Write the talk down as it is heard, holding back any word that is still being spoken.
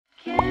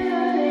Hey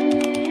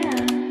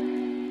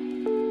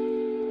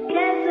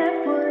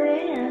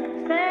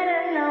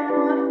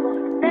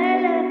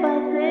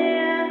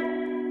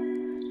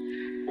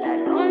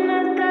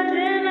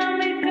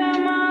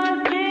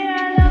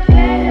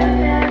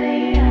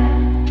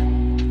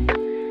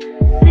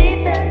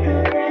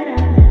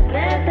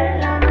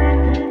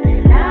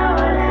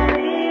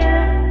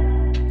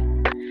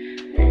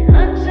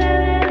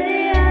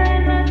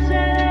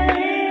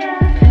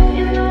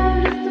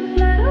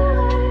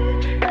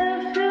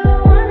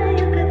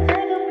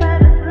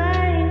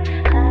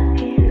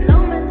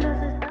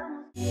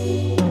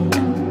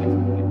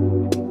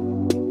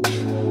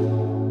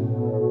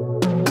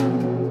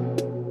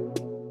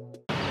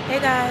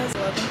guys,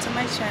 welcome to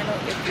my channel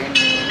if you're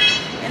new,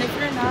 and if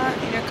you're not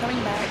and you're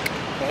coming back,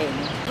 hey,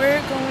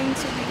 we're going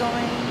to be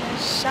going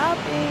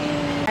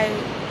shopping. I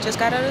just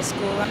got out of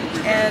school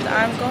and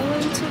I'm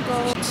going to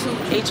go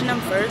to H&M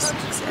first,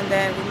 and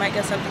then we might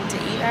get something to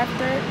eat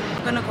after.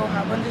 I'm gonna go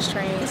hop on this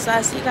train, so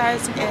I'll see you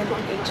guys in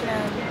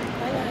H&M.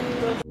 Bye guys.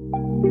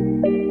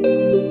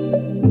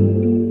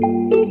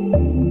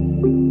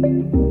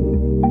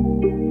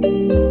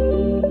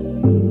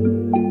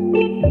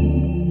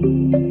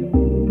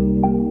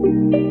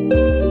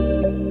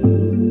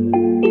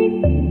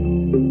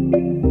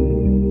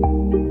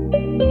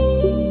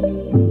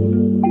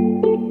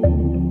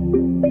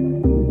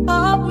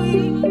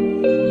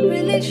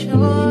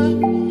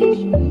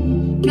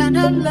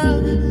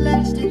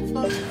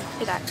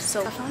 Hey guys,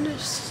 so I found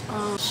this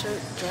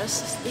shirt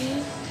dress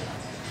thing.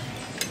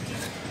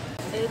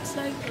 It's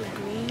like a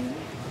green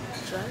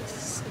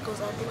dress. It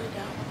goes all the way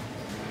down.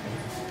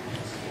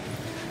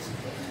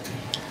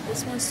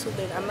 This one's too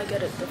big. I'm gonna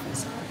get a different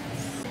size.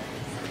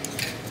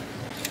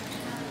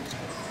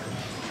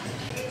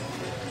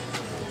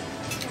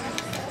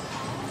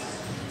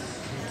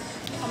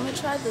 I'm gonna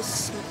try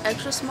this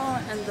extra small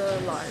and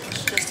the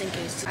large, just in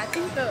case. I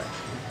think the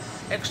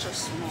extra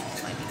small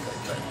might be good,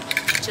 but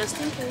just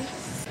in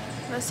case.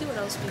 Let's see what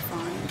else we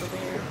find over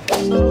here.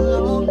 So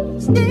long,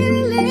 still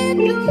in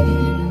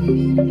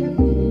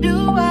you. Do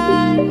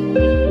I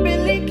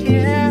really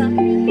care?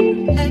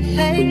 Hey,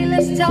 hey,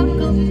 let's talk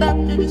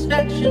about the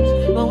distractions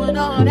going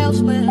on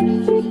elsewhere.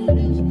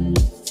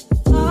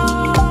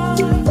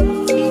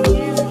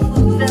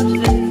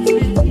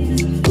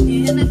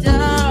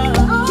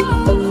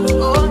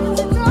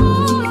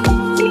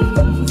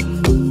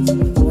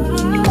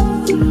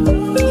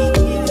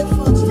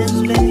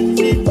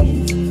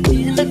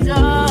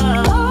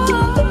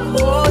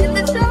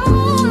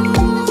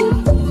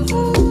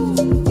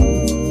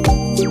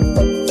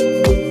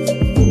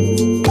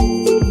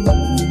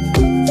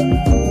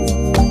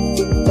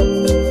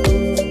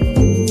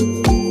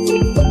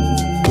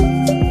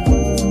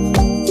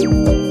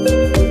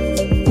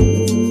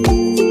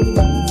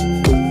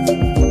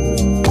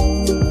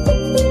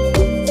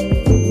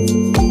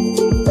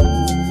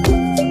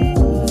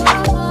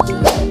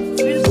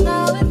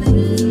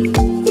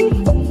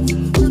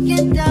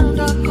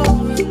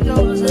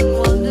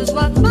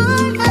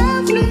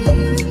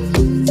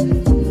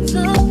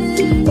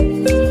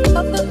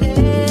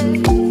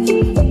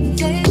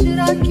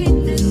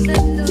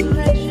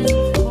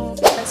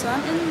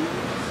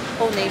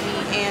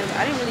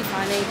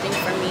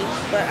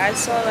 But I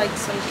saw like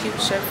some cute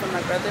shirt from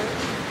my brother,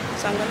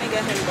 so I'm gonna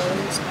get him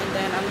those, and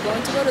then I'm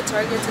going to go to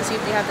Target to see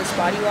if they have this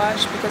body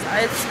wash, because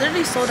it's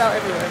literally sold out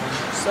everywhere.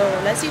 So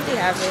let's see if they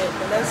have it,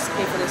 but let's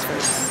pay for this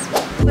first.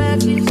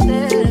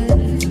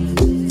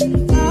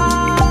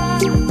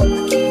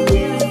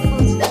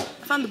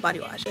 I found the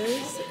body wash.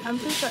 I'm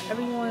pretty sure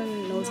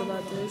everyone knows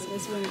about this.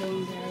 It's been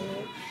going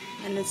viral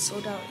and it's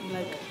sold out in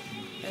like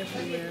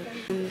everywhere.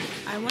 And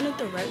I wanted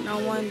the right now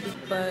one,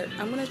 but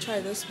I'm gonna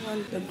try this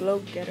one, the Glow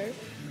Getter.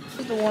 This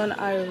is the one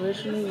I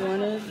originally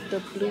wanted, the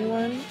blue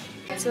one.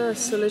 It's a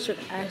salicylic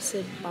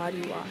acid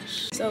body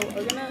wash. So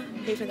we're gonna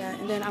pay for that,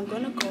 and then I'm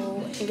gonna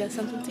go and get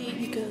something to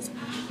eat because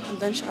I'm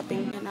done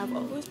shopping. And I've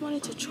always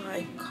wanted to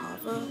try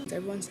CAVA.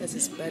 Everyone says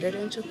it's better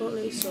than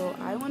Chipotle, so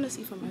I want to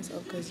see for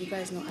myself, because you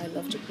guys know I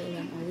love Chipotle.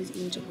 I'm always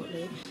eating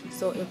Chipotle.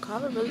 So if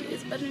CAVA really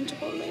is better than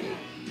Chipotle,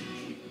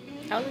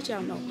 I'll let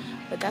y'all know.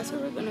 But that's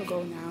where we're gonna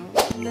go now.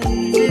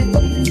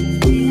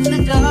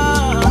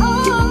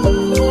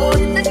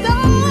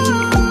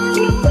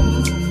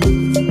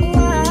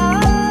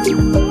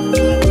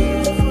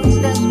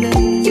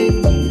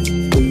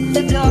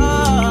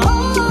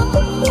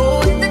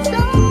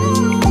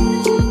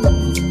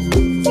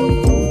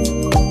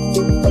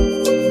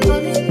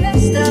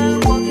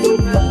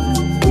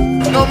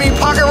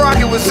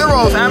 With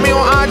zeros, I mean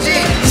on IG.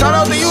 Shout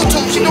out to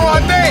YouTube, she do her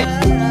thing.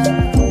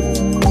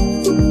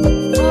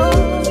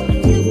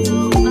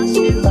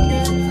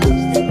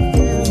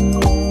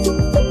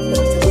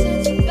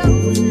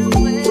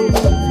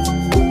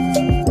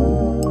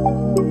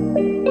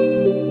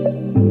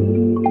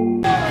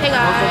 Hey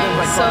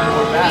guys, so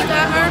we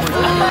got our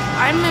food.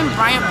 I'm in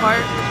Bryant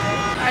Park.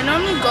 I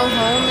normally go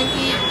home and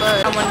eat,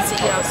 but I wanted to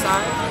eat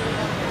outside.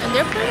 And And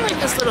they're playing like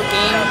this little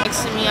game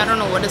next to me. I don't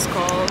know what it's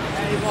called,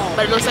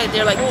 but it looks like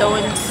they're like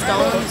throwing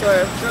stones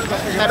or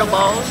metal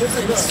balls into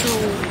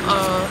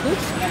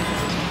hoops.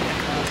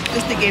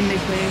 It's the game they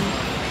play.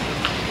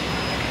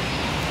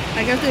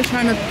 I guess they're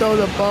trying to throw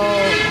the ball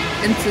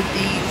into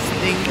these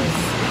things,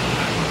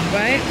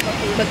 right?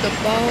 But the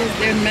balls,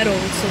 they're metal,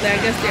 so I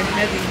guess they're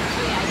heavy.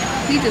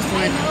 He just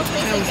went.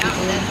 That was the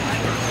goal.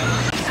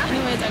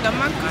 Anyways, I got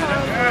my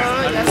car.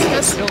 Yes,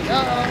 yes.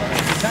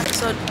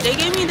 So they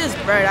gave me this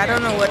bread. I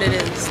don't know what it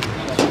is.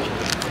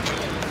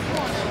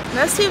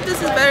 Let's see if this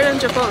is better than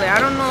Chipotle. I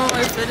don't know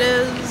if it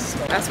is.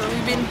 That's what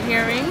we've been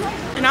hearing.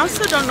 And I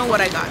also don't know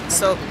what I got.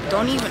 So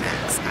don't even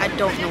ask. I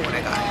don't know what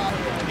I got.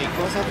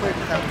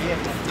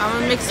 I'm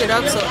gonna mix it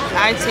up so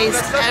I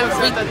taste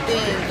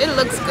everything. It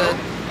looks good.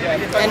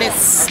 And it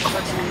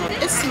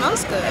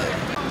smells good.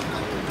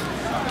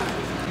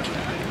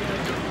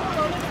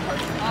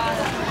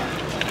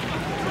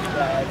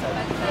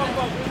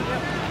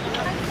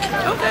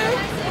 Okay.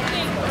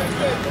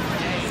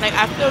 Like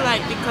I feel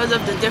like because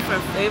of the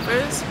different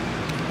flavors,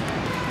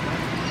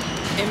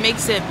 it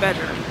makes it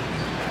better.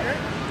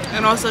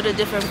 And also the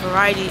different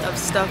variety of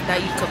stuff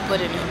that you could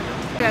put in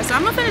it. Okay, so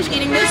I'm gonna finish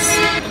eating this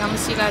and I'm gonna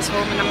see you guys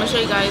home and I'm gonna show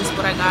you guys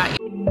what I got.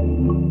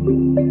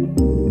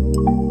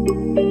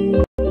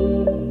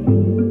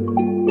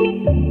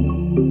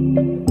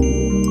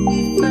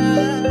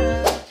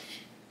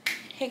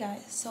 Hey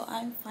guys, so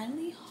I'm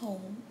finally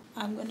home.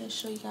 I'm gonna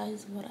show you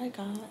guys what I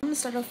got. I'm gonna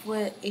start off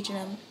with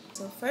H&M.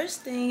 So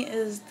first thing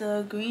is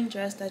the green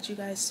dress that you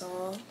guys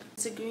saw.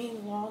 It's a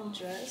green long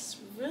dress,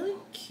 really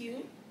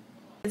cute.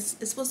 It's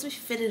supposed to be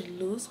fitted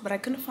loose, but I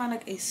couldn't find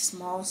like a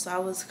small, so I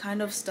was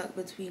kind of stuck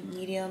between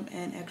medium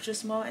and extra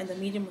small, and the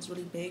medium was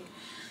really big.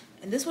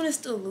 And this one is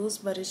still loose,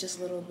 but it's just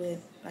a little bit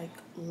like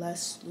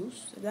less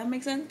loose, if that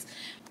makes sense.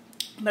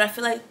 But I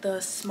feel like the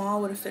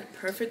small would have fit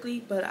perfectly,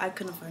 but I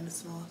couldn't find a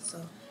small,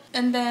 so.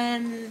 And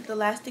then the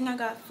last thing I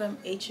got from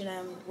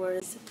H&M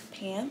was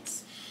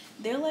pants.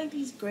 They're like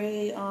these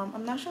gray,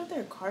 I'm not sure if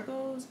they're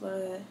cargos,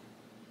 but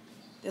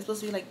they're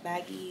supposed to be like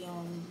baggy,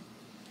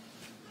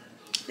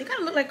 they kind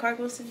of look like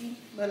cargos to me,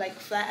 but like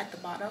flat at the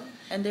bottom,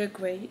 and they're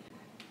great.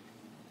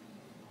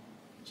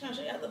 I'm trying to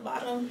show you at the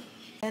bottom.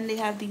 And they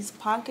have these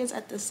pockets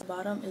at the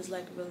bottom is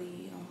like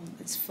really,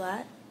 it's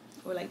flat,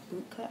 or like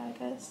boot cut, I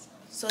guess.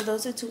 So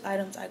those are two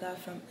items I got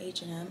from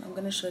H&M. I'm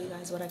gonna show you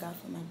guys what I got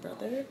from my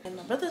brother. And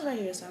my brother's right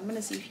here, so I'm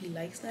gonna see if he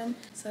likes them.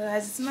 So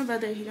guys, this is my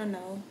brother if you don't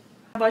know.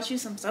 I bought you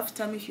some stuff.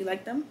 Tell me if you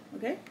like them,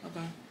 okay?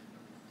 Okay.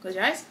 Close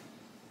your eyes.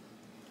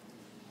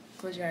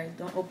 Close your eyes.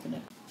 Don't open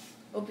it.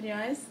 Open your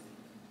eyes.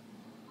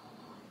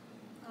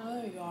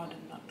 Oh, y'all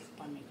did not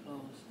buy me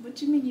clothes. What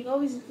do you mean? You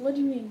always. What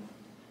do you mean?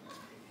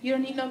 You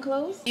don't need no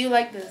clothes? You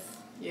like this?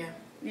 Yeah.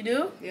 You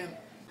do? Yeah.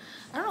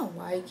 I don't know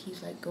why he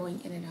keeps like going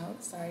in and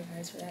out. Sorry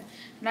guys for that.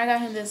 And I got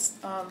him this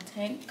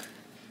tank.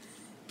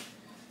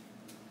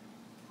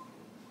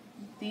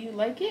 Do you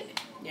like it?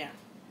 Yeah.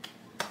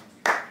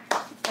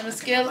 On a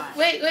scale.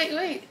 Wait.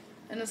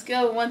 On a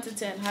scale of 1 to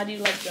 10, how do you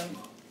like them?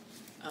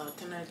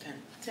 10 out of 10.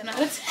 10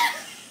 out of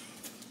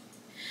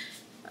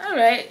 10.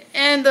 Alright,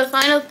 and the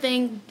final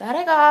thing that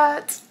I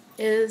got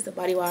is the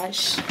body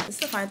wash. This is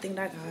the final thing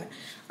that I got.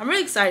 I'm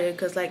really excited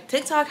because like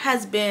TikTok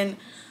has been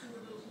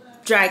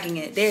dragging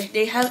it.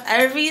 They have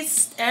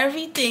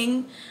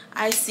everything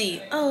I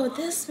see. Oh,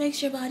 this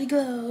makes your body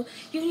glow.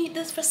 You need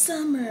this for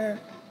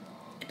summer.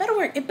 It better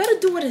work. It better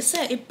do what it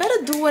said. It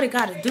better do what it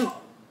gotta do.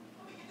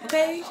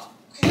 Okay?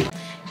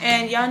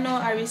 And y'all know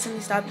I recently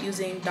stopped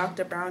using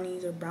Dr.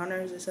 Brownies or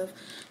Browners and stuff.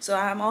 So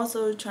I'm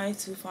also trying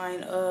to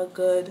find a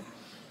good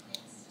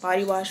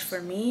body wash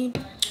for me.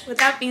 With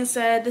that being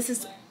said, this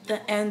is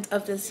the end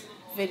of this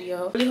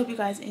video. I really hope you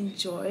guys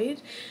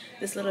enjoyed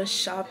this little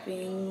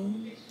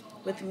shopping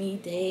with me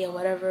day or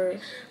whatever.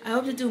 I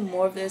hope to do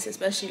more of this,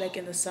 especially like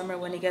in the summer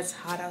when it gets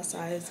hot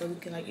outside, so we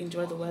can like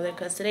enjoy the weather.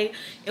 Because today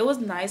it was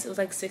nice. It was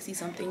like 60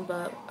 something,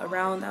 but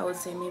around I would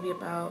say maybe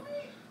about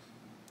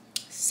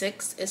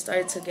 6 it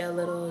started to get a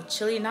little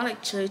chilly. Not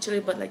like chilly,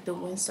 but like the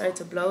wind started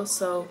to blow.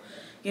 So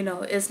you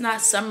know, it's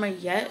not summer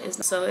yet.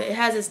 So it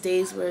has its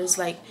days where it's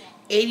like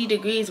 80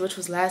 degrees, which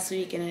was last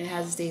week, and then it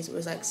has its days where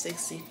it's like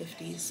 60,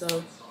 50.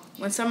 So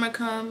when summer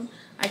comes,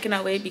 I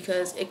cannot wait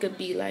because it could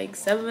be like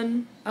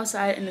 7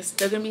 outside and it's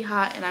still gonna be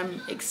hot, and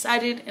I'm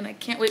excited and I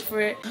can't wait for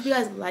it. I hope you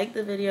guys like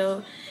the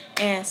video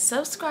and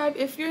subscribe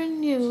if you're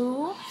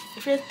new.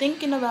 If you're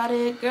thinking about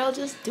it, girl,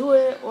 just do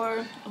it,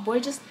 or boy,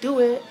 just do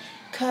it,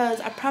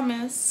 because I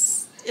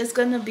promise it's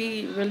gonna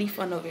be really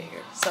fun over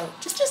here. So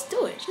just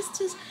do it. Just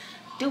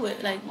do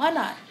it. Like, why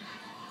not?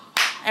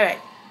 All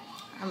right,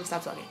 I'm gonna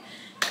stop talking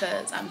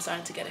because I'm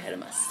starting to get ahead of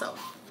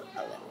myself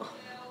a little.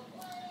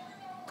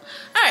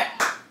 All right,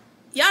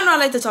 y'all know I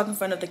like to talk in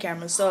front of the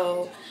camera,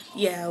 so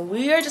yeah,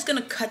 we are just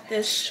gonna cut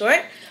this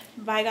short.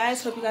 Bye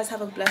guys, hope you guys have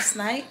a blessed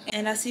night,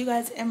 and I'll see you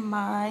guys in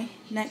my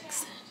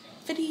next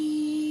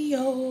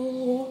video.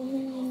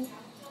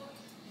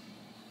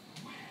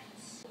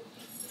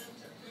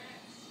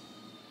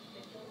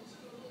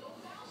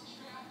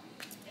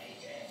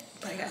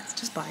 Bye guys.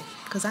 Just buy it,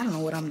 because I don't know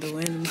what I'm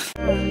doing.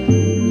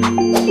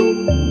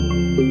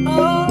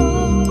 Oh.